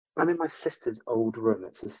I'm in my sister's old room.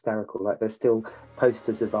 It's hysterical. Like, there's still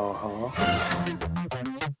posters of AHA.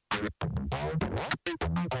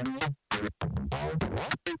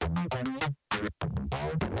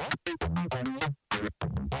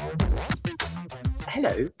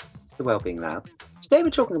 Hello, it's the Wellbeing Lab. Today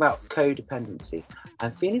we're talking about codependency.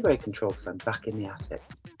 I'm feeling very controlled because I'm back in the attic.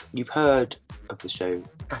 You've heard of the show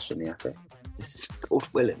Ash in the Attic. This is called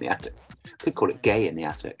Will in the Attic. Could call it Gay in the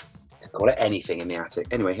Attic. Could call it anything in the attic.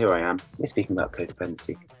 Anyway, here I am. We're speaking about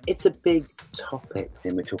codependency. It's a big topic,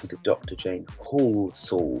 and we're talking to Dr. Jane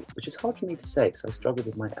Halsall, which is hard for me to say because I struggle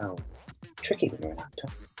with my L's. Tricky when you're an actor.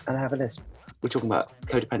 And I have a lisp. We're talking about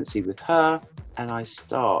codependency with her, and I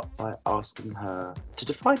start by asking her to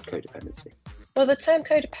define codependency. Well, the term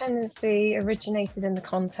codependency originated in the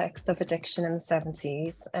context of addiction in the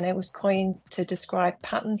 70s, and it was coined to describe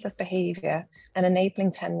patterns of behaviour and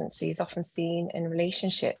enabling tendencies often seen in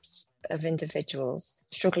relationships of individuals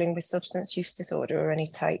struggling with substance use disorder or any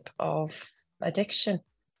type of addiction.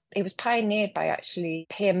 It was pioneered by actually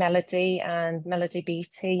Peer Melody and Melody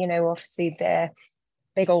Beattie. Obviously they're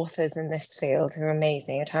big authors in this field who are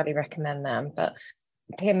amazing. I'd highly recommend them. But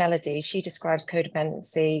Peer Melody, she describes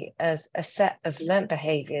codependency as a set of learnt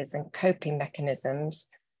behaviours and coping mechanisms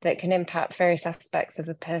that can impact various aspects of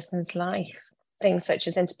a person's life. Things such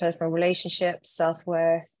as interpersonal relationships,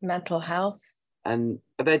 self-worth, mental health. And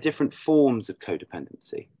are there different forms of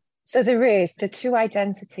codependency? So there is. The two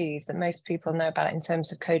identities that most people know about in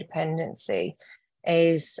terms of codependency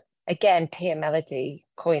is, again, Peer Melody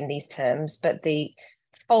coined these terms, but the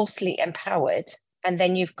falsely empowered. And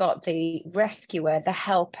then you've got the rescuer, the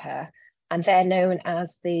helper, and they're known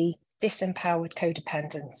as the disempowered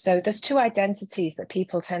codependent. So there's two identities that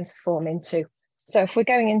people tend to form into. So if we're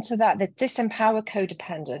going into that, the disempowered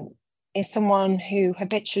codependent is someone who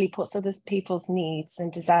habitually puts other people's needs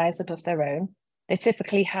and desires above their own. They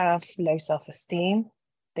typically have low self-esteem.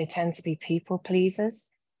 They tend to be people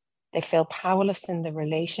pleasers. They feel powerless in their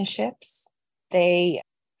relationships. They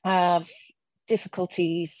have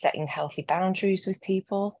difficulties setting healthy boundaries with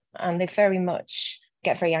people, and they very much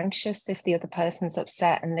get very anxious if the other person's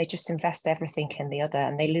upset, and they just invest everything in the other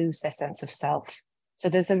and they lose their sense of self. So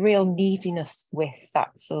there's a real neediness with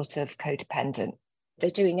that sort of codependent. They're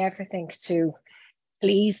doing everything to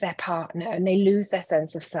please their partner and they lose their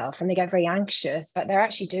sense of self and they get very anxious, but they're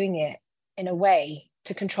actually doing it in a way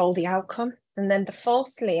to control the outcome. And then the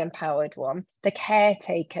falsely empowered one, the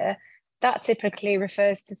caretaker, that typically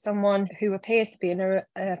refers to someone who appears to be in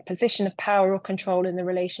a position of power or control in the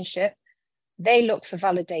relationship. They look for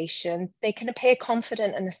validation. They can appear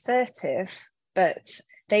confident and assertive, but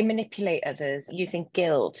they manipulate others using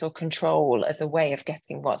guilt or control as a way of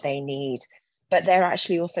getting what they need. But they're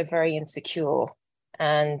actually also very insecure,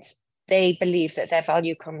 and they believe that their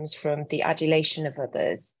value comes from the adulation of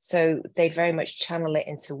others. So they very much channel it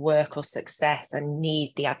into work or success and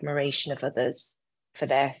need the admiration of others for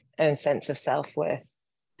their own sense of self-worth.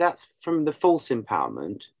 That's from the false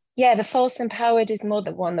empowerment. Yeah, the false empowered is more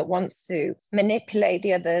the one that wants to manipulate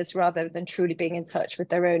the others rather than truly being in touch with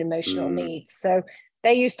their own emotional needs. So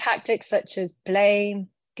they use tactics such as blame,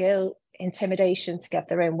 guilt, intimidation to get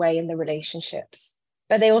their own way in the relationships.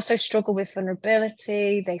 But they also struggle with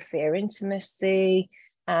vulnerability, they fear intimacy,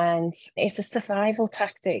 and it's a survival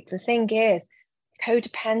tactic. The thing is,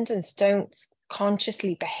 codependents don't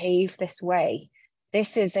consciously behave this way.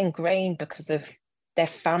 This is ingrained because of their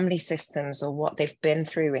family systems or what they've been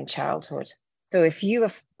through in childhood. So if you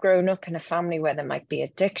have grown up in a family where there might be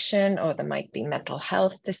addiction or there might be mental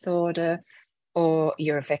health disorder, or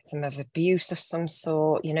you're a victim of abuse of some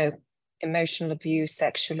sort, emotional abuse,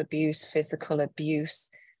 sexual abuse, physical abuse,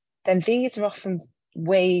 then these are often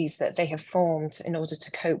ways that they have formed in order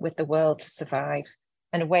to cope with the world, to survive,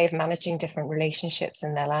 and a way of managing different relationships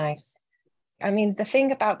in their lives. I mean, the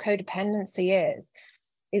thing about codependency is,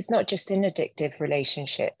 it's not just in addictive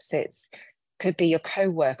relationships. Could be your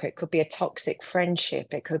co-worker, it could be a toxic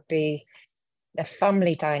friendship, it could be a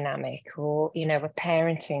family dynamic, or, a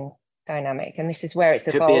parenting dynamic. And this is where it's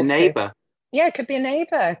evolved. Could be a neighbour. Yeah, it could be a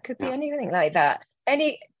neighbour, could be anything like that.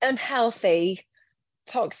 Any unhealthy,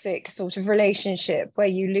 toxic sort of relationship where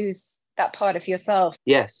you lose that part of yourself.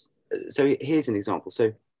 Yes. So here's an example.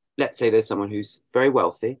 So let's say there's someone who's very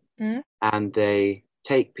wealthy and they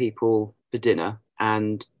take people for dinner,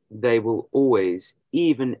 and they will always,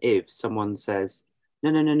 even if someone says,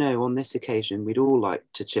 no, on this occasion, we'd all like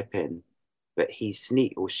to chip in, but she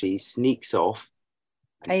sneaks off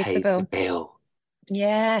and pays the bill.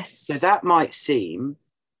 Yes. So that might seem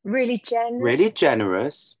really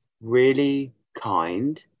generous, really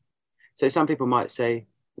kind. So some people might say,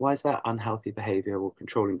 why is that unhealthy behavior or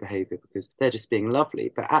controlling behavior? Because they're just being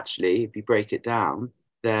lovely. But actually, if you break it down,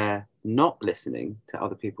 they're not listening to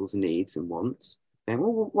other people's needs and wants. And,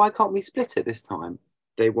 well, why can't we split it this time?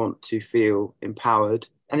 They want to feel empowered.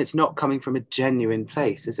 And it's not coming from a genuine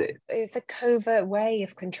place, is it? It's a covert way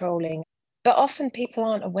of controlling. But often people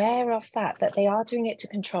aren't aware of that they are doing it to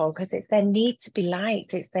control, because it's their need to be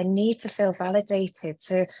liked. It's their need to feel validated,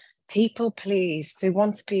 to people please, to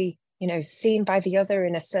want to be, seen by the other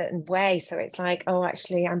in a certain way. So it's like, oh,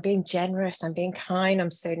 actually, I'm being generous, I'm being kind, I'm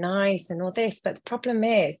so nice and all this. But the problem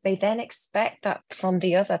is they then expect that from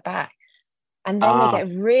the other back. And then they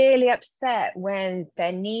get really upset when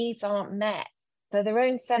their needs aren't met. So their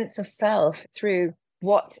own sense of self through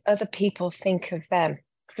what other people think of them.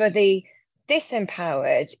 For the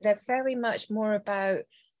disempowered, they're very much more about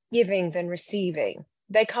giving than receiving.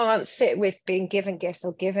 They can't sit with being given gifts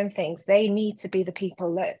or given things. They need to be the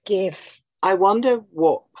people that give. I wonder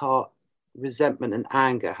what part resentment and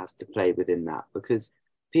anger has to play within that, because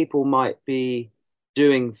people might be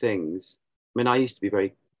doing things. I mean, I used to be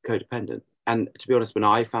very codependent. And to be honest, when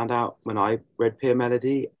I read Peer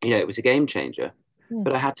Melody, it was a game changer.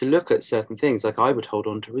 But I had to look at certain things. Like I would hold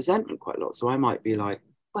on to resentment quite a lot. So I might be like,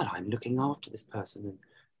 well, I'm looking after this person and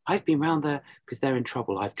I've been round there because they're in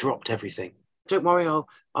trouble. I've dropped everything. Don't worry,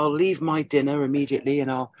 I'll leave my dinner immediately and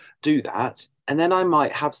I'll do that. And then I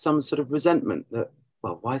might have some sort of resentment that,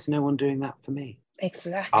 well, why is no one doing that for me?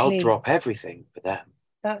 Exactly. I'll drop everything for them.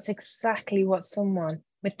 That's exactly what someone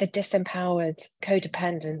with the disempowered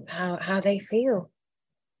codependent, how they feel.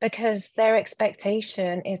 Because their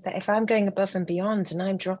expectation is that if I'm going above and beyond and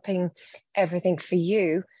I'm dropping everything for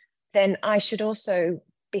you, then I should also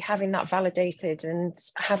be having that validated and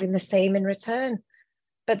having the same in return.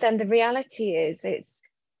 But then the reality is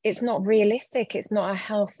it's not realistic. It's not a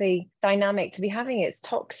healthy dynamic to be having. It's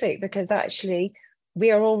toxic, because actually we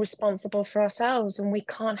are all responsible for ourselves, and we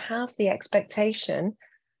can't have the expectation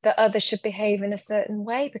that others should behave in a certain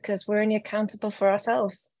way, because we're only accountable for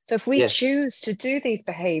ourselves. So if we choose to do these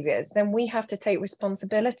behaviors, then we have to take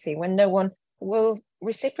responsibility when no one will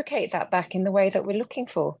reciprocate that back in the way that we're looking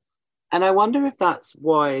for. And I wonder if that's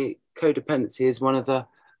why codependency is one of the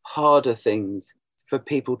harder things for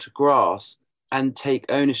people to grasp and take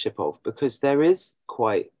ownership of, because there is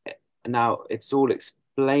now it's all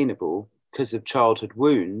explainable because of childhood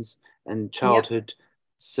wounds and childhood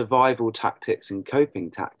survival tactics and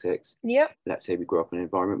coping tactics. Yep. Let's say we grew up in an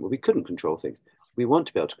environment where we couldn't control things. We want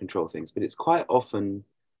to be able to control things, but it's quite often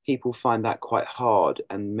people find that quite hard,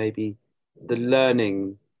 and maybe the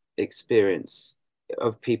learning experience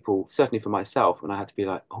of people, certainly for myself, when I had to be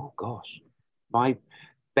like, oh gosh, my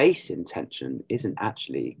base intention isn't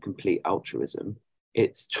actually complete altruism,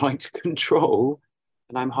 it's trying to control,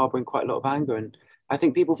 and I'm harboring quite a lot of anger. And I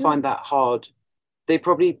think people find that hard. They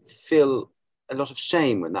probably feel a lot of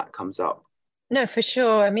shame when that comes up. No, for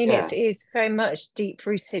sure. I mean, it's very much deep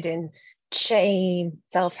rooted in shame,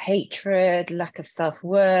 self-hatred, lack of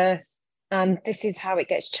self-worth. And this is how it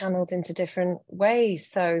gets channeled into different ways.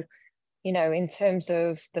 So, in terms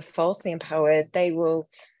of the falsely empowered, they will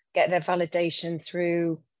get their validation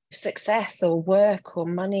through success or work or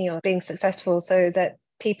money or being successful, so that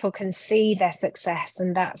people can see their success,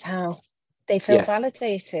 and that's how they feel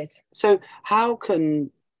validated. So how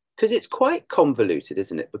can, because it's quite convoluted,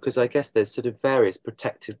 isn't it? Because I guess there's sort of various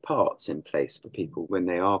protective parts in place for people when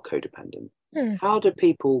they are codependent. How do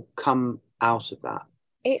people come out of that?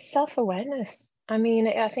 It's self-awareness. I mean,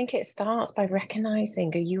 I think it starts by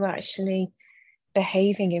recognizing, are you actually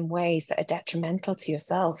behaving in ways that are detrimental to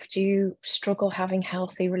yourself? Do you struggle having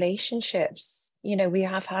healthy relationships? We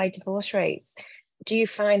have high divorce rates. Do you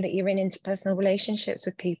find that you're in interpersonal relationships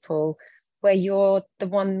with people where you're the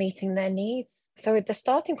one meeting their needs? So the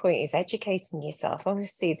starting point is educating yourself.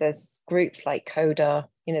 Obviously, there's groups like CODA,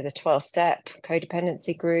 the 12-step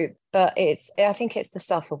codependency group, but I think it's the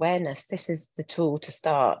self-awareness. This is the tool to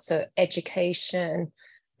start. So education,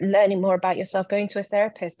 learning more about yourself, going to a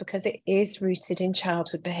therapist, because it is rooted in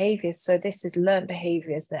childhood behaviors. So this is learned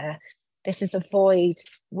behaviors there. This is a void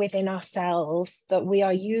within ourselves that we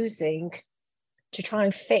are using to try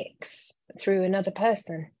and fix through another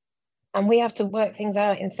person. And we have to work things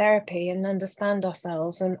out in therapy and understand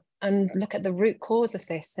ourselves and look at the root cause of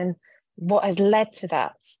this and what has led to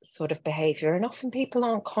that sort of behavior. And often people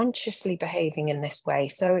aren't consciously behaving in this way.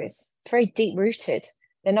 So it's very deep rooted.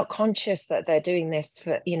 They're not conscious that they're doing this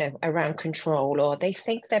for, around control, or they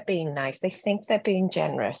think they're being nice. They think they're being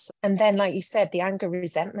generous. And then, like you said, the anger,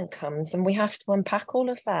 resentment comes, and we have to unpack all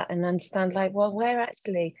of that and understand, like, well, where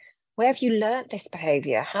have you learned this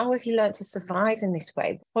behavior? How have you learned to survive in this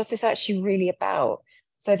way? What's this actually really about?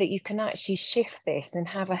 so that you can actually shift this and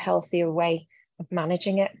have a healthier way of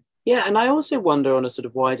managing it. Yeah, and I also wonder on a sort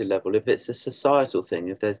of wider level if it's a societal thing,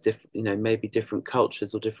 if there's different, maybe different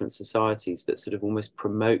cultures or different societies that sort of almost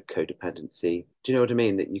promote codependency. Do you know what I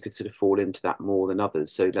mean? That you could sort of fall into that more than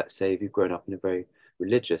others. So let's say if you've grown up in a very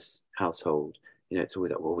religious household, it's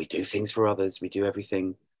always like, well, we do things for others, we do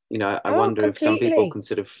everything. I Oh, wonder if some people completely. can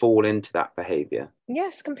sort of fall into that behavior.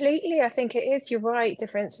 Yes, completely. I think it is. You're right.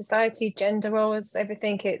 Different society, gender roles,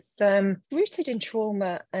 everything. It's rooted in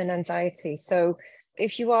trauma and anxiety. So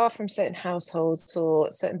if you are from certain households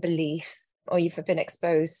or certain beliefs, or you've been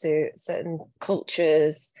exposed to certain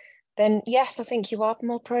cultures, then yes, I think you are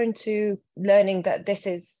more prone to learning that this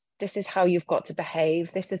is how you've got to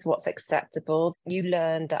behave. This is what's acceptable. You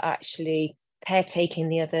learn that actually caretaking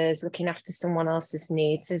the others, looking after someone else's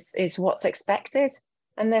needs is what's expected.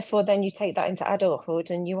 And therefore, then you take that into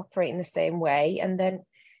adulthood and you operate in the same way. And then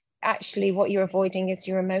actually what you're avoiding is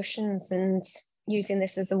your emotions and using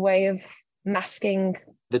this as a way of masking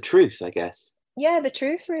the truth, I guess. Yeah, the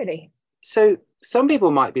truth, really. So some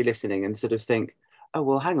people might be listening and sort of think, oh,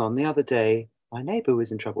 well, hang on, the other day my neighbour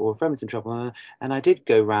was in trouble or a friend was in trouble and I did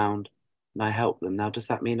go round and I helped them. Now, does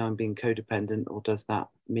that mean I'm being codependent or does that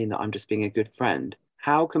mean that I'm just being a good friend?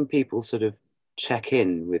 How can people sort of check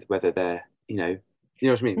in with whether they're, you know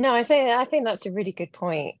what I mean? No, I think that's a really good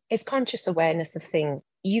point. It's conscious awareness of things.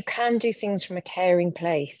 You can do things from a caring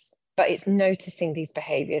place, but it's noticing these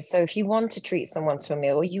behaviors. So if you want to treat someone to a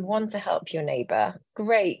meal or you want to help your neighbor,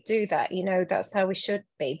 great, do that. That's how we should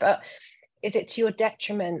be. But is it to your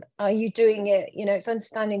detriment? Are you doing it? It's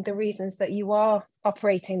understanding the reasons that you are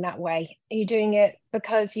operating that way. Are you doing it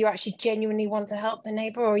because you actually genuinely want to help the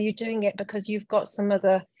neighbor, or are you doing it because you've got some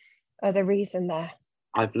other reason there?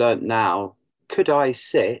 I've learned now, could I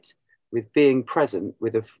sit with being present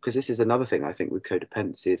with because this is another thing I think with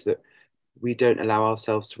codependency is that we don't allow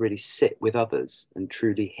ourselves to really sit with others and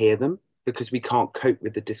truly hear them because we can't cope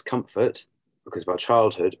with the discomfort because of our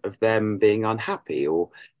childhood of them being unhappy or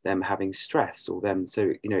them having stress or them.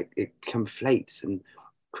 So, it conflates and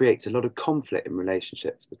creates a lot of conflict in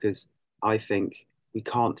relationships because I think we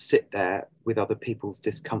can't sit there with other people's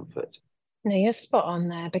discomfort. No, you're spot on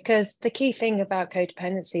there, because the key thing about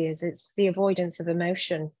codependency is it's the avoidance of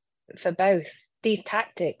emotion for both. These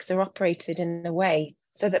tactics are operated in a way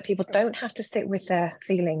so that people don't have to sit with their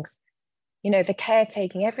feelings. The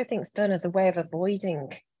caretaking, everything's done as a way of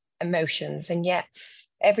avoiding emotions. And yet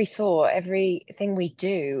every thought, everything we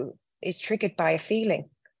do is triggered by a feeling.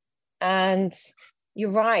 And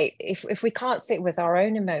you're right. If we can't sit with our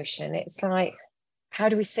own emotion, it's like, how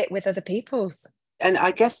do we sit with other people's? And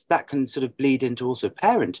I guess that can sort of bleed into also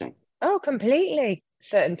parenting. Oh, completely.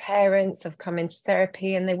 Certain parents have come into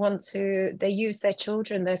therapy and they use their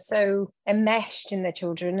children. They're so enmeshed in their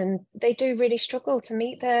children and they do really struggle to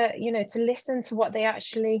meet to listen to what they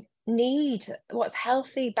actually need. What's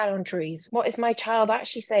healthy boundaries? What is my child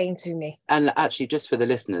actually saying to me? And actually, just for the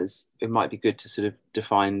listeners, it might be good to sort of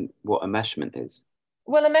define what enmeshment is.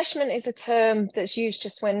 Well, enmeshment is a term that's used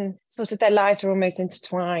just when sort of their lives are almost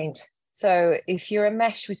intertwined. So if you're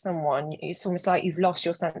enmeshed with someone, it's almost like you've lost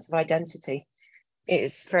your sense of identity.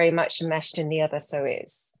 It's very much enmeshed in the other, so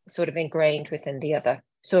it's sort of ingrained within the other.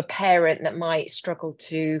 So a parent that might struggle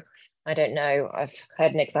to, I don't know, I've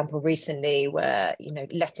heard an example recently where,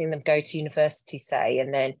 letting them go to university, say,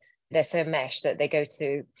 and then they're so enmeshed that they go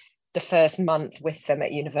to the first month with them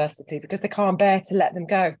at university because they can't bear to let them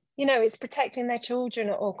go. It's protecting their children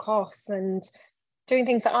at all costs and doing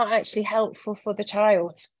things that aren't actually helpful for the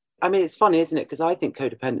child. I mean, it's funny, isn't it? Because I think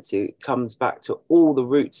codependency comes back to all the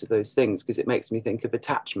roots of those things because it makes me think of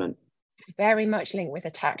attachment. Very much linked with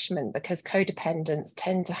attachment because codependents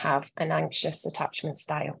tend to have an anxious attachment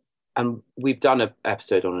style. And we've done an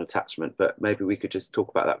episode on attachment, but maybe we could just talk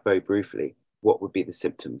about that very briefly. What would be the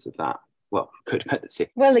symptoms of that? Well, codependency.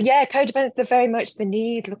 Well, yeah, codependents are very much the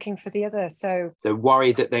need, looking for the other. So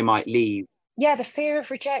worried that they might leave. Yeah, the fear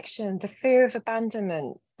of rejection, the fear of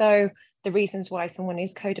abandonment. So the reasons why someone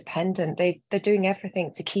is codependent, they're doing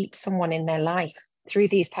everything to keep someone in their life through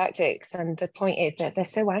these tactics. And the point is that they're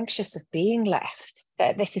so anxious of being left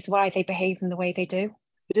that this is why they behave in the way they do.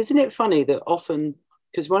 But isn't it funny that often,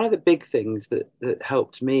 because one of the big things that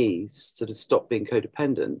helped me sort of stop being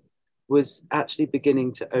codependent was actually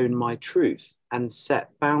beginning to own my truth and set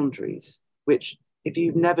boundaries, which if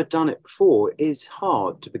you've never done it before is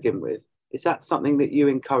hard to begin with. Is that something that you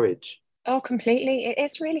encourage? Oh, completely. It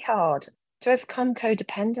is really hard to overcome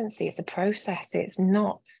codependency. It's a process. It's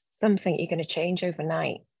not something you're going to change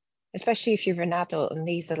overnight, especially if you're an adult and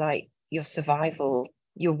these are like your survival,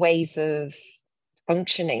 your ways of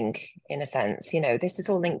functioning in a sense. You know, this is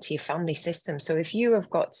all linked to your family system. So if you have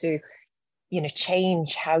got to, you know,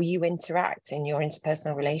 change how you interact in your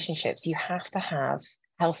interpersonal relationships, you have to have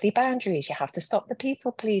healthy boundaries. You have to stop the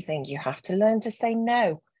people pleasing. You have to learn to say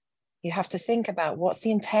no. You have to think about, what's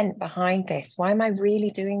the intent behind this? Why am I really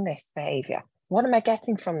doing this behavior? What am I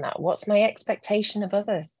getting from that? What's my expectation of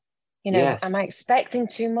others? You know, Yes. am I expecting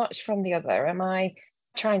too much from the other? Am I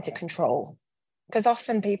trying to control? Because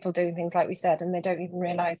often people do things like we said, and they don't even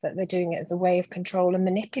realize that they're doing it as a way of control and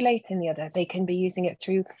manipulating the other. They can be using it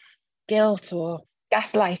through guilt or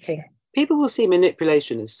gaslighting. People will see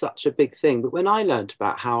manipulation as such a big thing, but when I learned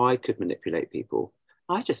about how I could manipulate people,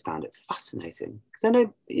 I just found it fascinating, because I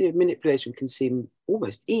know, manipulation can seem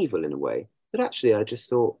almost evil in a way, but actually I just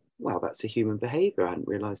thought, wow, that's a human behavior. I hadn't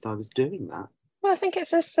realized I was doing that. Well, I think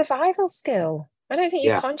it's a survival skill. I don't think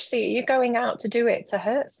you're Yeah. consciously, you're going out to do it to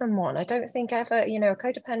hurt someone. I don't think ever, you know, a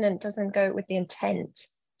codependent doesn't go with the intent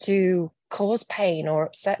to cause pain or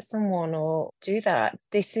upset someone or do that.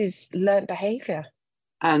 This is learned behavior.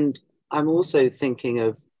 And I'm also thinking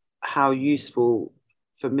of how useful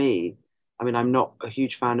for me. I mean, I'm not a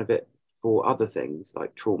huge fan of it for other things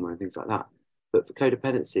like trauma and things like that, but for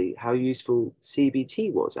codependency, how useful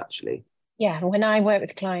CBT was actually. Yeah, when I work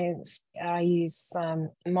with clients, I use a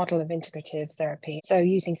model of integrative therapy. So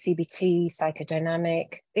using CBT,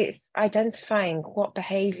 psychodynamic, it's identifying what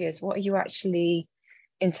behaviors, what are you actually,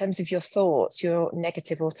 in terms of your thoughts, your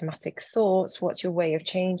negative automatic thoughts, what's your way of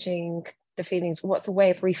changing the feelings, what's a way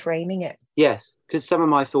of reframing it? Yes, because some of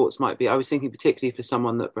my thoughts might be, I was thinking particularly for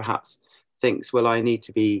someone that perhaps thinks, well, I need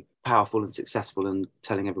to be powerful and successful and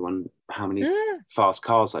telling everyone how many fast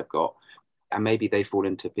cars I've got. And maybe they fall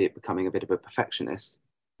into becoming a bit of a perfectionist,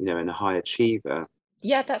 and a high achiever.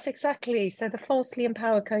 Yeah, that's exactly. So the falsely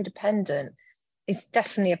empowered codependent is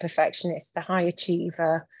definitely a perfectionist, the high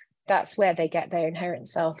achiever. That's where they get their inherent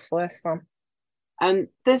self-worth from. And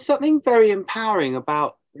there's something very empowering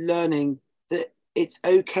about learning that it's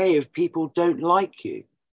okay if people don't like you.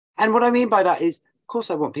 And what I mean by that is, of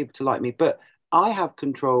course, I want people to like me, but I have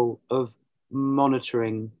control of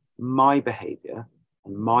monitoring my behavior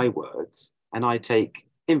and my words, and I take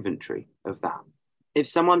inventory of that. If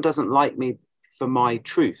someone doesn't like me for my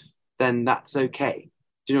truth, then that's okay.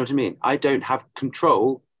 Do you know what I mean? I don't have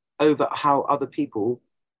control over how other people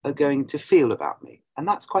are going to feel about me. And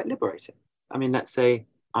that's quite liberating. I mean, let's say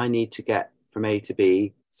I need to get from A to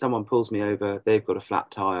B. Someone pulls me over, they've got a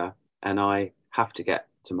flat tire, and I have to get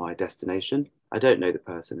to my destination. I don't know the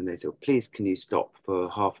person, and they say, well, please, can you stop for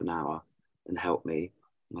half an hour and help me?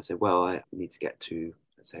 And I say, well, I need to get to,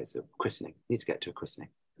 let's say it's a christening. I need to get to a christening.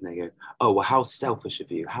 And they go, oh, well, how selfish of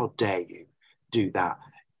you. How dare you do that?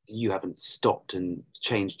 You haven't stopped and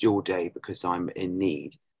changed your day because I'm in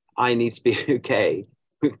need. I need to be okay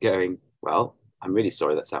with going, well, I'm really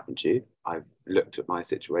sorry that's happened to you. I've looked at my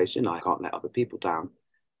situation. I can't let other people down.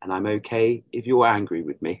 And I'm okay if you're angry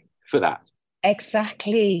with me for that.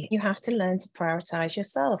 Exactly. You have to learn to prioritize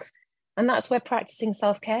yourself. And that's where practicing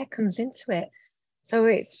self-care comes into it. So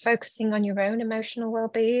it's focusing on your own emotional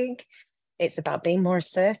well-being. It's about being more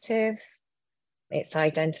assertive. It's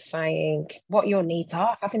identifying what your needs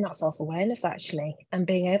are, having that self-awareness actually, and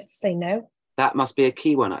being able to say no. That must be a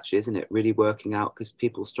key one, actually, isn't it? Really working out, because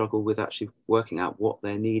people struggle with actually working out what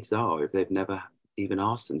their needs are if they've never even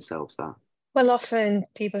asked themselves that. Well, often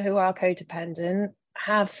people who are codependent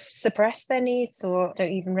have suppressed their needs or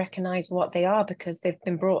don't even recognize what they are because they've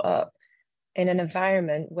been brought up in an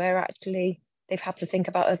environment where actually they've had to think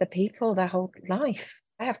about other people their whole life.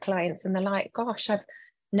 I have clients and they're like, gosh, I've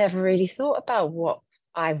never really thought about what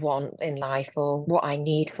I want in life or what I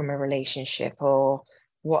need from a relationship or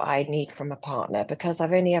what I need from a partner because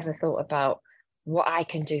I've only ever thought about what I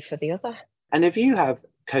can do for the other. And if you have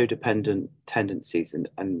codependent tendencies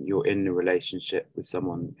and you're in a relationship with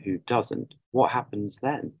someone who doesn't, what happens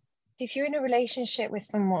then? If you're in a relationship with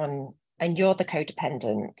someone and you're the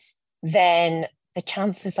codependent, then the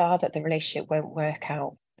chances are that the relationship won't work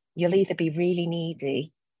out. You'll either be really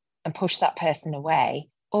needy and push that person away,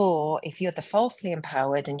 or if you're the falsely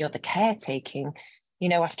empowered and you're the caretaking,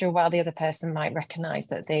 after a while, the other person might recognize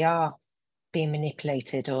that they are being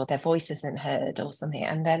manipulated or their voice isn't heard or something.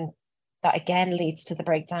 And then that again leads to the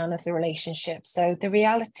breakdown of the relationship. So the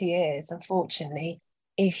reality is, unfortunately,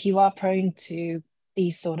 if you are prone to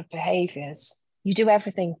these sort of behaviors, you do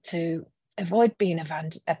everything to avoid being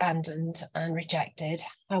abandoned and rejected.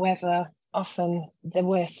 However, often the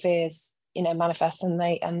worst fears, manifest and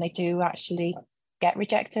they do actually get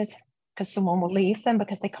rejected because someone will leave them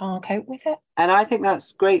because they can't cope with it. And I think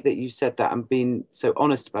that's great that you said that and been so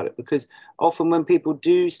honest about it, because often when people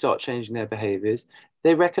do start changing their behaviors,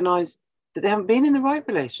 they recognize that they haven't been in the right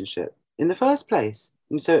relationship in the first place.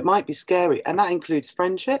 And so it might be scary. And that includes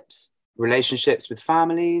friendships, relationships with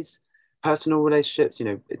families, personal relationships,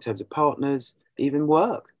 in terms of partners, even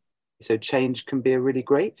work. So change can be a really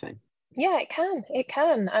great thing. Yeah, it can. It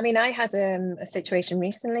can. I mean, I had a situation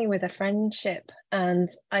recently with a friendship, and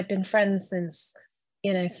I'd been friends since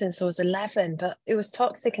I was 11, but it was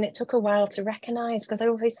toxic, and it took a while to recognize, because I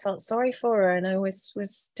always felt sorry for her, and I always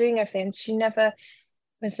was doing everything, and she never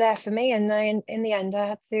was there for me. And then in the end, I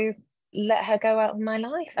had to let her go out of my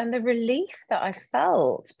life. And the relief that I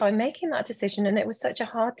felt by making that decision, and it was such a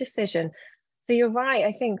hard decision. So you're right.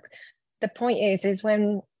 I think the point is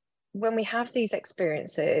when we have these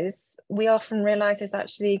experiences, we often realize is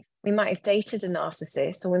actually we might have dated a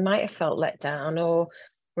narcissist, or we might have felt let down, or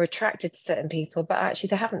we're attracted to certain people, but actually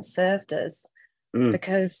they haven't served us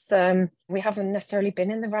because we haven't necessarily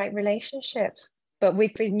been in the right relationship. But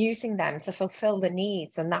we've been using them to fulfill the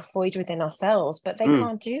needs and that void within ourselves, but they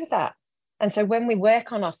can't do that. And so when we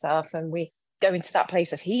work on ourselves and we go into that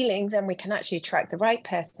place of healing, then we can actually attract the right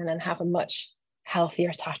person and have a much healthier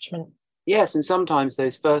attachment. Yes, and sometimes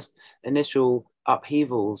those first initial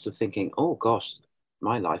upheavals of thinking, oh gosh,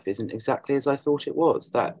 my life isn't exactly as I thought it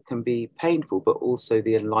was, that can be painful, but also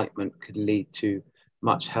the enlightenment could lead to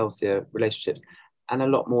much healthier relationships and a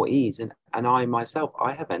lot more ease. And I myself,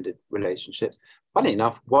 I have ended relationships. Funny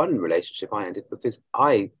enough, one relationship I ended because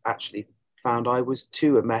I actually found I was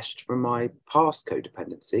too enmeshed from my past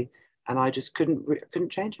codependency, and I just couldn't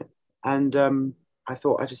change it. And I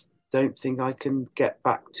thought, I just don't think I can get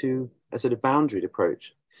back to a sort of boundaried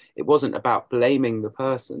approach. It wasn't about blaming the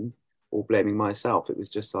person or blaming myself. It was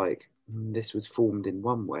just like, this was formed in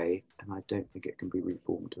one way, and I don't think it can be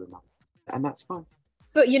reformed to another. And that's fine.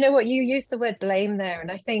 But you know what? You use the word blame there,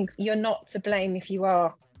 and I think you're not to blame if you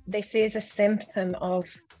are. This is a symptom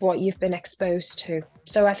of what you've been exposed to.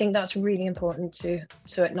 So I think that's really important to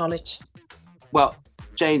acknowledge. Well,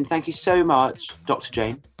 Jane, thank you so much. Dr.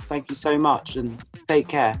 Jane, thank you so much, and take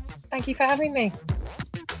care. Thank you for having me.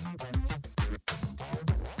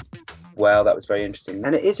 Well, that was very interesting.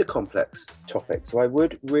 And it is a complex topic. So I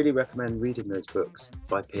would really recommend reading those books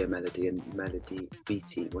by Pia Melody and Melody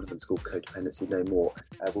Beattie. One of them's called Codependency No More.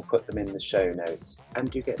 We'll put them in the show notes.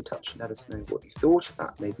 And do get in touch and let us know what you thought of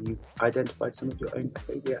that. Maybe you identified some of your own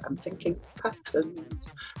behaviour and thinking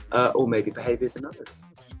patterns, or maybe behaviours in others.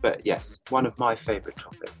 But yes, one of my favourite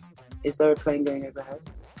topics. Is there a plane going overhead?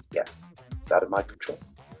 Yes. It's out of my control.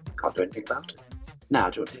 Can't do anything about it.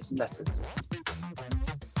 Now, do you want to hear some letters?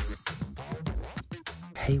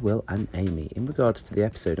 Hey Will and Amy, in regards to the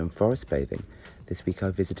episode on forest bathing, this week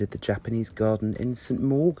I visited the Japanese garden in St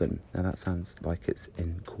Morgan. Now that sounds like it's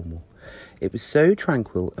in Cornwall. It was so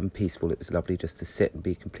tranquil and peaceful, it was lovely just to sit and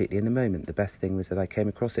be completely in the moment. The best thing was that I came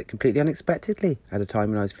across it completely unexpectedly at a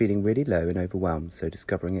time when I was feeling really low and overwhelmed, so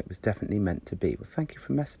discovering it was definitely meant to be. Well, thank you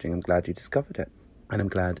for messaging. I'm glad you discovered it, and I'm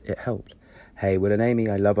glad it helped. Hey Will and Amy,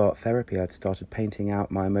 I love art therapy. I've started painting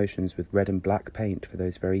out my emotions with red and black paint for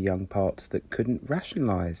those very young parts that couldn't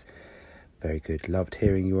rationalise. Very good. Loved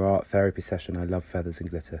hearing your art therapy session. I love feathers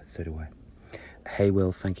and glitter. So do I. Hey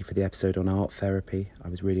Will, thank you for the episode on art therapy. I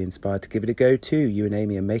was really inspired to give it a go too. You and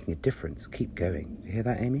Amy are making a difference. Keep going. You hear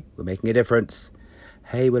that, Amy? We're making a difference.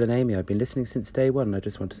 Hey Will and Amy, I've been listening since day one, and I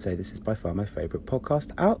just want to say this is by far my favourite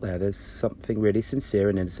podcast out there. There's something really sincere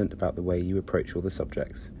and innocent about the way you approach all the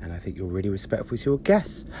subjects, and I think you're really respectful to your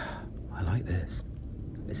guests. I like this.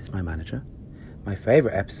 This is my manager. My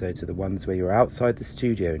favourite episodes are the ones where you're outside the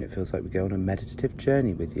studio and it feels like we go on a meditative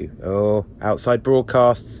journey with you. Oh, outside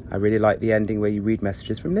broadcasts. I really like the ending where you read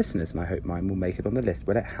messages from listeners, and I hope mine will make it on the list.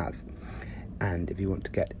 Well, it has. And if you want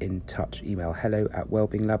to get in touch, email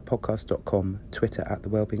hello@wellbeinglabpodcast.com, Twitter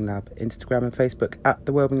 @thewellbeinglab, Instagram and Facebook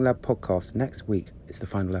 @thewellbeinglabpodcast. Next week is the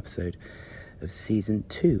final episode of season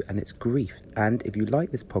 2, and it's grief. And if you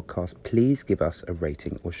like this podcast, please give us a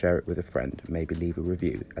rating or share it with a friend. Maybe leave a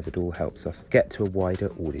review, as it all helps us get to a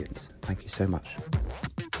wider audience. Thank you so much.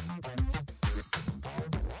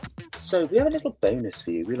 So we have a little bonus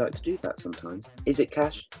for you. We like to do that sometimes. Is it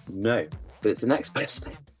cash? No, but it's the next best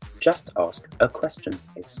thing. Just Ask a Question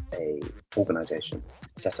is a organisation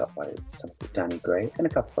set up by someone called Danny Gray and a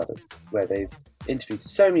couple of others, where they've interviewed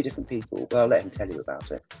so many different people. Well, I'll let him tell you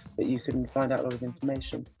about it, but you can find out a lot of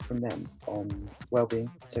information from them on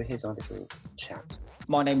wellbeing. So here's our little chat.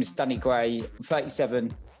 My name is Danny Gray. I'm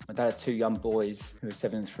 37. My dad had 2 young boys who are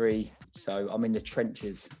 7 and 3. So I'm in the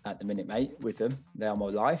trenches at the minute, mate, with them. They are my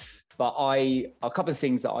life. But a couple of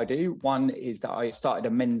things that I do. One is that I started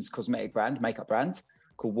a men's cosmetic brand, makeup brand,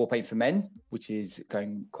 called War Paint for Men, which is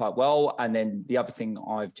going quite well. And then the other thing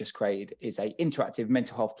I've just created is a interactive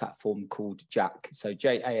mental health platform called JAAQ. So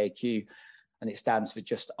JAAQ, and it stands for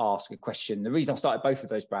Just Ask a Question. The reason I started both of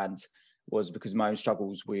those brands was because of my own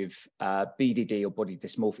struggles with BDD, or body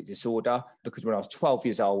dysmorphic disorder. Because when I was 12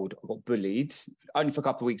 years old, I got bullied only for a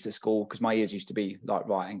couple of weeks at school because my ears used to be like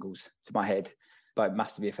right angles to my head, but it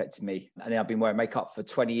massively affected me. And then I've been wearing makeup for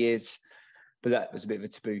 20 years, but that was a bit of a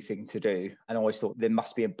taboo thing to do. And I always thought there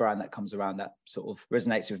must be a brand that comes around that sort of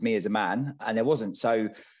resonates with me as a man, and there wasn't. So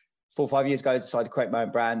 4 or 5 years ago, I decided to create my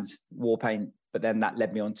own brand, War Paint, but then that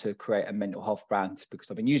led me on to create a mental health brand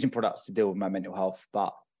because I've been using products to deal with my mental health,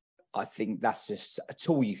 but I think that's just a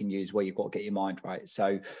tool you can use where you've got to get your mind right.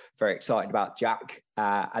 So very excited about JAAQ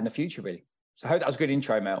and the future, really. So I hope that was a good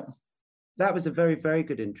intro, Mel. That was a very, very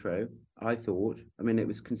good intro, I thought. I mean, it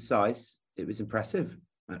was concise. It was impressive,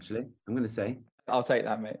 actually, I'm going to say. I'll take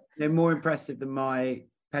that, mate. No, more impressive than my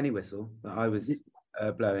penny whistle that I was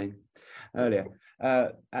blowing earlier.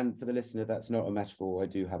 And for the listener, that's not a metaphor. I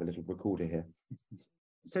do have a little recorder here.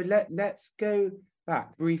 So let's go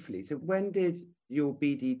back briefly. So when did your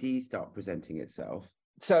BDD start presenting itself?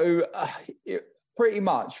 So pretty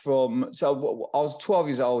much so I was 12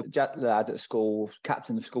 years old, jack lad at school,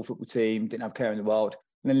 captain of the school football team, didn't have a care in the world.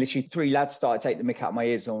 And then literally 3 lads started taking the mick out of my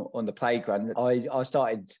ears on the playground.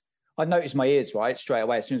 I noticed my ears right straight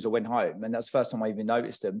away as soon as I went home. And that's the first time I even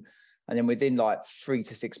noticed them. And then within like 3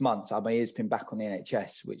 to 6 months, I had my ears pinned back on the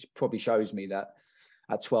NHS, which probably shows me that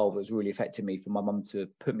at 12, it was really affecting me for my mum to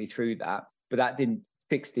put me through that. But that didn't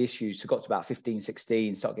fix the issues. So got to about 15,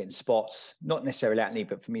 16, started getting spots, not necessarily acne,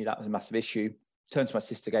 but for me, that was a massive issue. Turned to my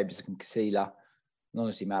sister, gave me some concealer. And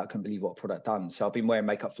honestly, Matt, I couldn't believe what product done. So I've been wearing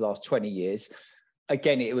makeup for the last 20 years.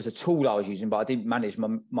 Again, it was a tool I was using, but I didn't manage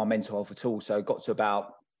my mental health at all. So it got to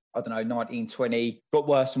about, 19, 20, got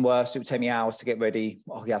worse and worse. It would take me hours to get ready.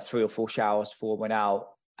 I could have 3 or 4 showers before I went out.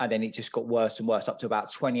 And then it just got worse and worse up to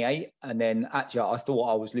about 28. And then actually I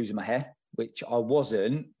thought I was losing my hair, which I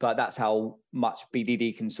wasn't, but that's how much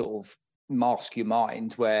BDD can sort of mask your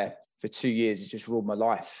mind, where for 2 years, it just ruled my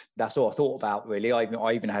life. That's all I thought about, really. I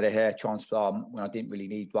even had a hair transplant when I didn't really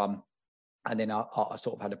need one. And then I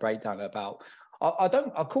sort of had a breakdown about, I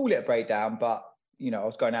call it a breakdown, but, I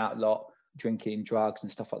was going out a lot, drinking, drugs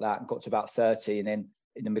and stuff like that, and got to about 30. And then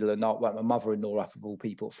in the middle of the night, my mother-in-law, up of all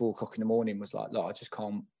people, at 4 o'clock in the morning, was like, look, I just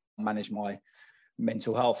can't manage my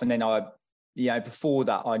mental health. And then before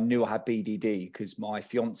that, I knew I had BDD because my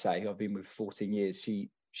fiance, who I've been with for 14 years,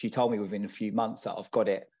 she told me within a few months that I've got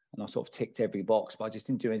it. And I sort of ticked every box, but I just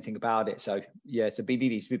didn't do anything about it. So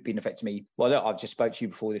BDD's been affecting me. Well, look, I've just spoke to you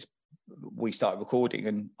before we started recording,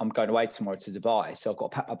 and I'm going away tomorrow to Dubai. So I've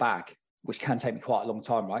got to pack my bag, which can take me quite a long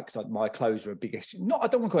time, right? Because my clothes are a big issue. I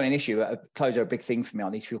don't want to call it an issue. Clothes are a big thing for me. I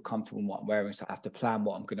need to feel comfortable in what I'm wearing. So I have to plan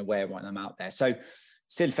what I'm going to wear when I'm out there. So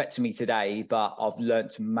still affecting me today, but I've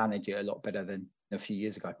learned to manage it a lot better than a few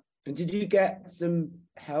years ago. And did you get some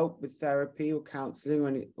help with therapy or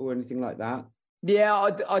counselling or anything like that? Yeah,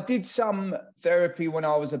 I did some therapy when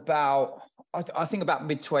I was about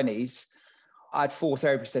mid-20s. I had 4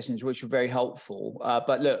 therapy sessions, which were very helpful.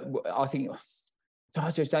 But look, I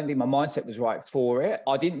just don't think my mindset was right for it.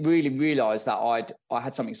 I didn't really realise that I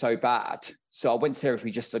had something so bad. So I went to therapy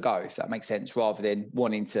just to go, if that makes sense, rather than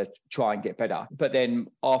wanting to try and get better. But then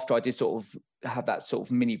after I did sort of have that sort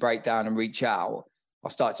of mini breakdown and reach out, I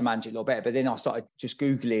started to manage it a little better. But then I started just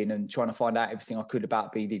Googling and trying to find out everything I could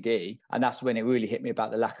about BDD. And that's when it really hit me about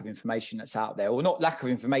the lack of information that's out there. Or not lack of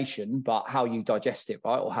information, but how you digest it,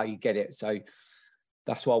 right? Or how you get it. So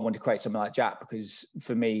that's why I wanted to create something like JAAQ, because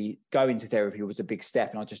for me, going to therapy was a big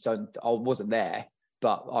step, and I wasn't there.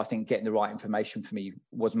 But I think getting the right information for me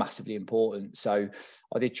was massively important. So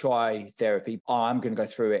I did try therapy. I'm going to go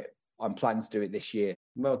through it. I'm planning to do it this year.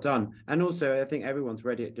 Well done. And also, I think everyone's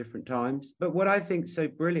ready at different times. But what I think is so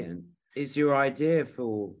brilliant is your idea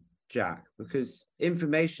for JAAQ, because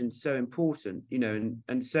information's so important,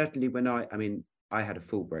 and certainly when I had a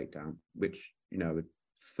full breakdown, which, I would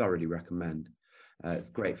thoroughly recommend. It's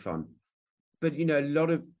great fun. But, a lot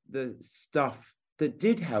of the stuff that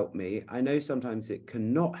did help me, I know sometimes it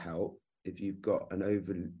cannot help if you've got an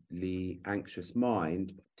overly anxious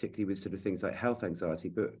mind, particularly with sort of things like health anxiety,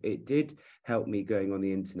 but it did help me going on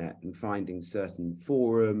the internet and finding certain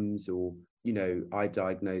forums, or, I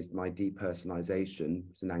diagnosed my depersonalization,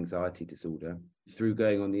 it's an anxiety disorder, through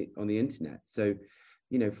going on the internet. So,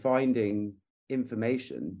 finding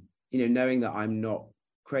information, knowing that I'm not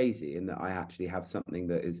crazy and that I actually have something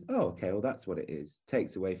that is, oh, okay, well, that's what it is,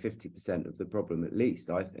 takes away 50% of the problem, at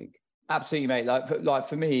least, I think. Absolutely, mate. Like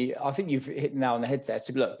for me, I think you've hit the nail on the head there.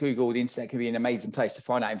 So look, Google, the internet can be an amazing place to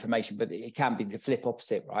find out information, but it can be the flip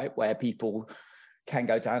opposite, right? Where people can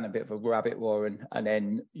go down a bit of a rabbit hole and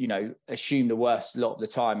then, you know, assume the worst a lot of the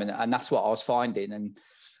time. And that's what I was finding. And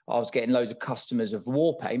I was getting loads of customers of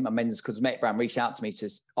Warpaint, my men's cosmetic brand, reached out to me to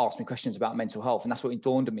ask me questions about mental health. And that's what it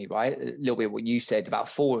dawned on me, right? A little bit what you said about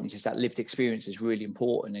forums is that lived experience is really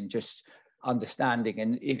important, and just understanding.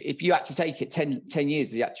 And if you actually take it 10 years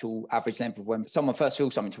is the actual average length of when someone first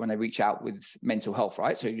feels something to when they reach out with mental health,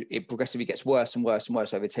 right? So it progressively gets worse and worse and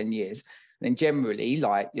worse over 10 years. And then generally,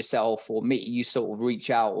 like yourself or me, you sort of reach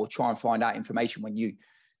out or try and find out information when you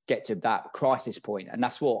get to that crisis point. And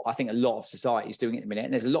that's what I think a lot of society is doing at the minute.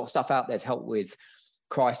 And there's a lot of stuff out there to help with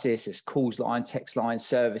crisis. There's calls line, text line,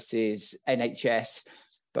 services, NHS.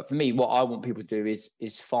 But for me, what I want people to do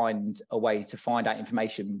is find a way to find out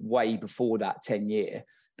information way before that 10-year,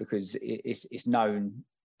 because it's known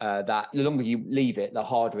that the longer you leave it, the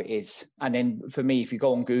harder it is. And then for me, if you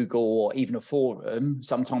go on Google or even a forum,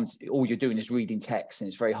 sometimes all you're doing is reading text, and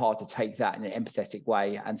it's very hard to take that in an empathetic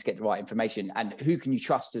way and to get the right information. And who can you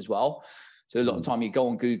trust as well? So a lot of time you go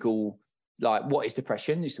on Google, like, what is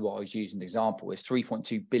depression? This is what I was using an example. It's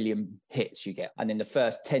 3.2 billion hits you get. And then the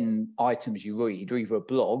first 10 items you read are either a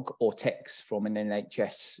blog or text from an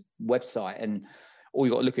NHS website. And all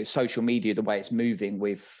you got to look at social media, the way it's moving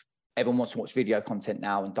with everyone wants to watch video content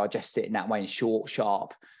now and digest it in that way, in short,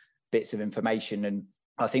 sharp bits of information. And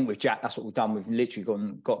I think with JAAQ, that's what we've done. We've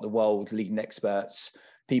literally got the world leading experts,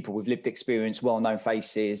 people with lived experience, well-known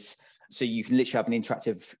faces. So you can literally have an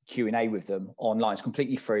interactive Q&A with them online. It's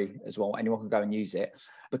completely free as well. Anyone can go and use it.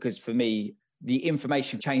 Because for me, the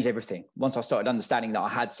information changed everything. Once I started understanding that I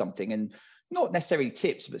had something, and not necessarily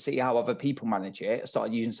tips, but see how other people manage it, I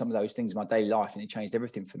started using some of those things in my daily life, and it changed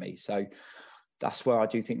everything for me. So that's where I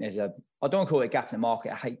do think there's I don't want to call it a gap in the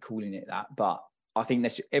market. I hate calling it that, but I think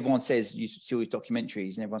everyone says you see all these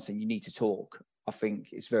documentaries and everyone's saying you need to talk. I think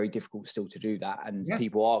it's very difficult still to do that, and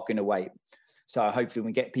people are going to wait. So hopefully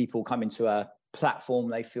we get people coming to a platform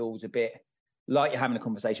they feel is a bit like you're having a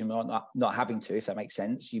conversation, but not having to, if that makes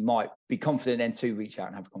sense. You might be confident then to reach out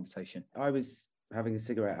and have a conversation. I was having a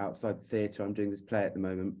cigarette outside the theatre. I'm doing this play at the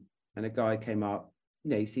moment, and a guy came up,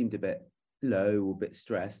 you know, he seemed a bit low or a bit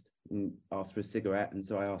stressed and asked for a cigarette. And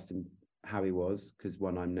so I asked him how he was, because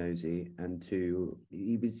one, I'm nosy, and two,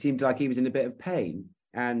 seemed like he was in a bit of pain.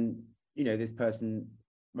 And, you know, this person,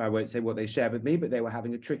 I won't say what they shared with me, but they were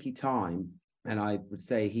having a tricky time. And I would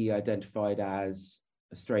say he identified as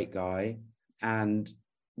a straight guy. And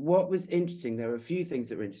what was interesting, there were a few things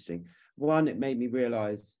that were interesting. One, it made me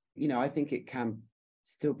realize, you know, I think it can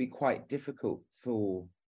still be quite difficult for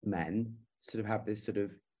men to sort of have this sort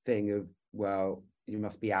of thing of, well, you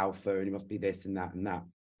must be alpha and you must be this and that and that.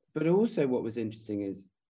 But also what was interesting is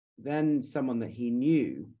then someone that he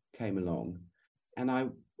knew came along, and I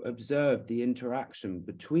observed the interaction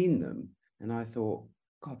between them. And I thought,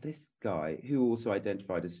 God, this guy who also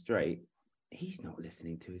identified as straight, he's not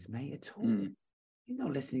listening to his mate at all. He's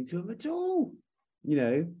not listening to him at all, you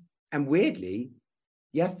know. And weirdly,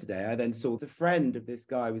 yesterday, I then saw the friend of this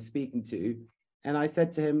guy I was speaking to, and I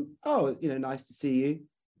said to him, oh, you know, nice to see you.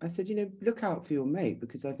 I said, you know, look out for your mate,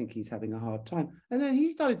 because I think he's having a hard time. And then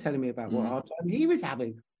he started telling me about what hard time he was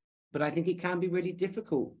having. But I think it can be really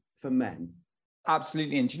difficult for men.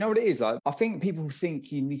 Absolutely. And do you know what it is like? I think people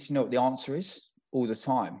think you need to know what the answer is all the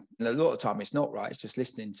time. And a lot of the time it's not, right? It's just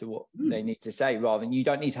listening to what they need to say, rather than you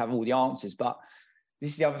don't need to have all the answers. But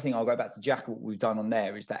this is the other thing, I'll go back to JAAQ, what we've done on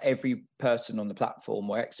there is that every person on the platform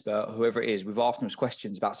or expert, whoever it is, we've asked them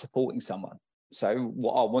questions about supporting someone. So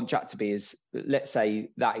what I want JAAQ to be is, let's say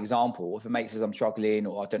that example, if a mate says I'm struggling,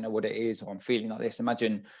 or I don't know what it is, or I'm feeling like this,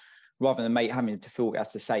 imagine rather than a mate having to feel what it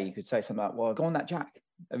has to say, you could say something like, well, go on that JAAQ.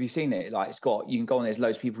 Have you seen it? Like, you can go on, there's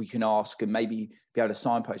loads of people you can ask, and maybe be able to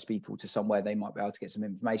signpost people to somewhere they might be able to get some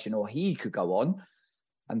information, or he could go on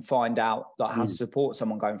and find out like how to support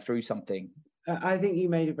someone going through something. I think you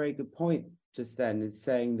made a very good point just then, is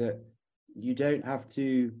saying that you don't have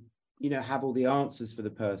to, you know, have all the answers for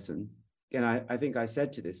the person. And I think I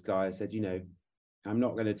said to this guy, I said, you know, I'm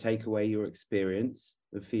not going to take away your experience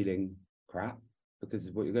of feeling crap,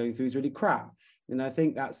 because what you're going through is really crap. And I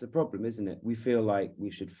think that's the problem, isn't it? We feel like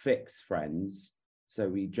we should fix friends, so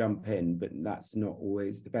we jump in, but that's not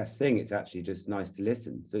always the best thing. It's actually just nice to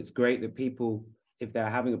listen. So it's great that people, if they're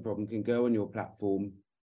having a problem, can go on your platform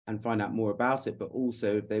and find out more about it. But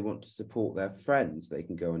also, if they want to support their friends, they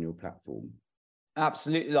can go on your platform.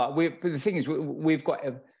 Absolutely. Like, but the thing is, we've got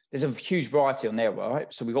there's a huge variety on there,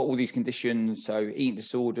 right? So we've got all these conditions, so eating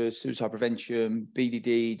disorders, suicide prevention,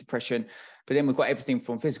 BDD, depression, but then we've got everything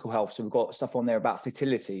from physical health. So we've got stuff on there about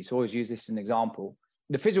fertility. So I always use this as an example.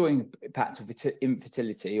 The physical impact of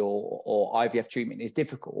infertility or IVF treatment is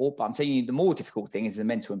difficult, but I'm telling you the more difficult thing is the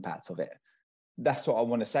mental impact of it. That's what I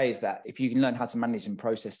want to say, is that if you can learn how to manage and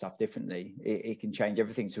process stuff differently, it can change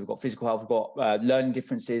everything. So we've got physical health, we've got learning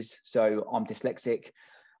differences. So I'm dyslexic.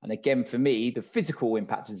 And again, for me, the physical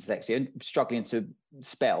impact of dyslexia, struggling to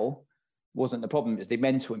spell, wasn't the problem. It was the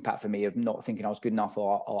mental impact for me of not thinking I was good enough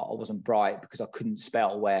or I wasn't bright because I couldn't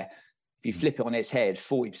spell, where if you flip it on its head,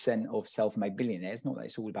 40% of self-made billionaires, not that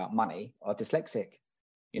it's all about money, are dyslexic,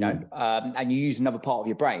 and you use another part of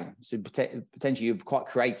your brain. So potentially you're quite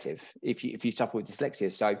creative if you suffer with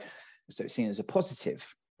dyslexia. So it's seen as a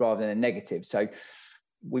positive rather than a negative. So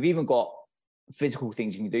we've even got physical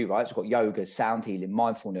things you can do, right? So we've got yoga, sound healing,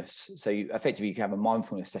 mindfulness. So effectively you can have a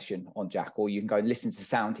mindfulness session on JAAQ, or you can go and listen to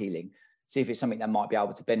sound healing, see if it's something that might be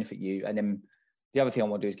able to benefit you. And then the other thing I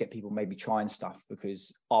want to do is get people maybe trying stuff,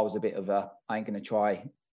 because I was a bit of I ain't going to try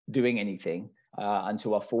doing anything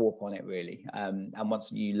until I fall upon it, really. And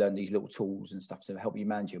once you learn these little tools and stuff to help you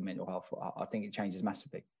manage your mental health, I think it changes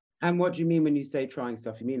massively. And what do you mean when you say trying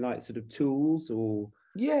stuff? You mean like sort of tools or?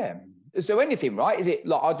 Yeah. So anything, right? Is it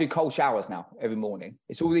like I do cold showers now every morning?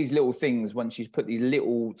 It's all these little things. Once you put these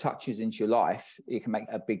little touches into your life, it can make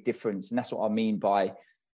a big difference. And that's what I mean by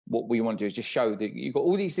what we want to do, is just show that you've got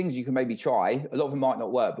all these things you can maybe try. A lot of them might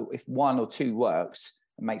not work, but if one or two works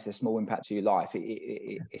and makes a small impact to your life,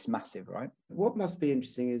 it's massive, right? What must be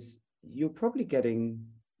interesting is you're probably getting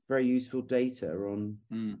very useful data on,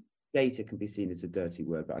 data can be seen as a dirty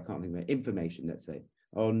word, but I can't think of it, information, let's say,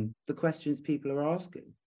 on the questions people are asking.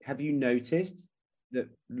 Have you noticed that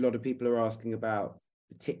a lot of people are asking about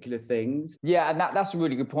particular things? Yeah, and that's a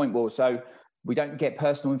really good point, Will. So we don't get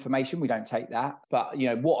personal information. We don't take that. But,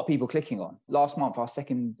 what are people clicking on? Last month, our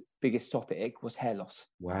second biggest topic was hair loss.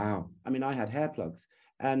 Wow. I mean, I had hair plugs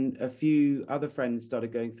and a few other friends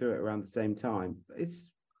started going through it around the same time. It's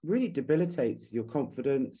really debilitates your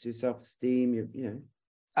confidence, your self-esteem,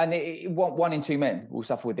 And one in two men will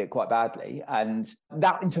suffer with it quite badly. And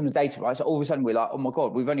that in terms of data, right? So all of a sudden we're like, oh my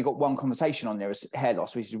God, we've only got one conversation on there as hair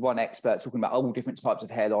loss, which is one expert talking about all different types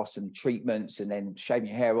of hair loss and treatments and then shaving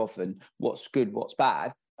your hair off and what's good, what's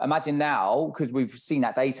bad. Imagine now, because we've seen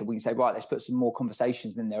that data, we can say, right, let's put some more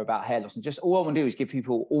conversations in there about hair loss. And just all I want to do is give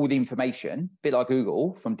people all the information, a bit like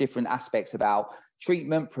Google, from different aspects about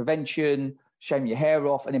treatment, prevention, shaving your hair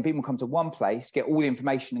off. And then people come to one place, get all the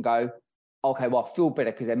information and go, okay, well, I feel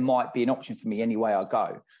better because there might be an option for me anyway I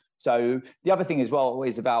go. So the other thing as well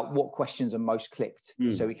is about what questions are most clicked.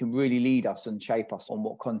 So it can really lead us and shape us on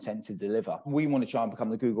what content to deliver. We want to try and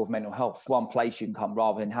become the Google of mental health. One place you can come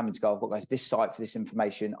rather than having to go, I've got to go to this site for this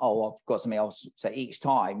information. Oh, I've got something else. So each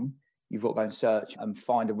time you've got to go and search and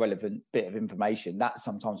find a relevant bit of information. That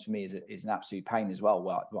sometimes for me is an absolute pain as well.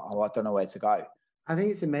 Well, I don't know where to go. I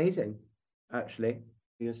think it's amazing, actually.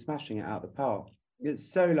 You're smashing it out of the park.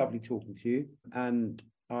 It's so lovely talking to you. And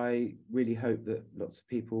I really hope that lots of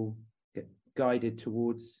people get guided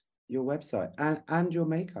towards your website and your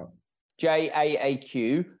makeup.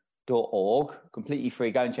 JAAQ.org, completely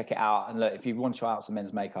free. Go and check it out. And look, if you want to try out some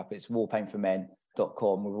men's makeup, it's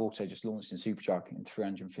warpaintformen.com. We've also just launched in Superdrug in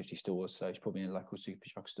 350 stores. So it's probably in a local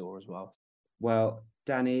Superdrug store as well. Well,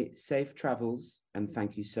 Danny, safe travels and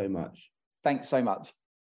thank you so much. Thanks so much.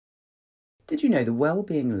 Did you know the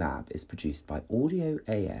Wellbeing Lab is produced by Audio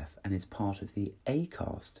AF and is part of the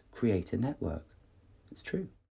Acast Creator Network? It's true.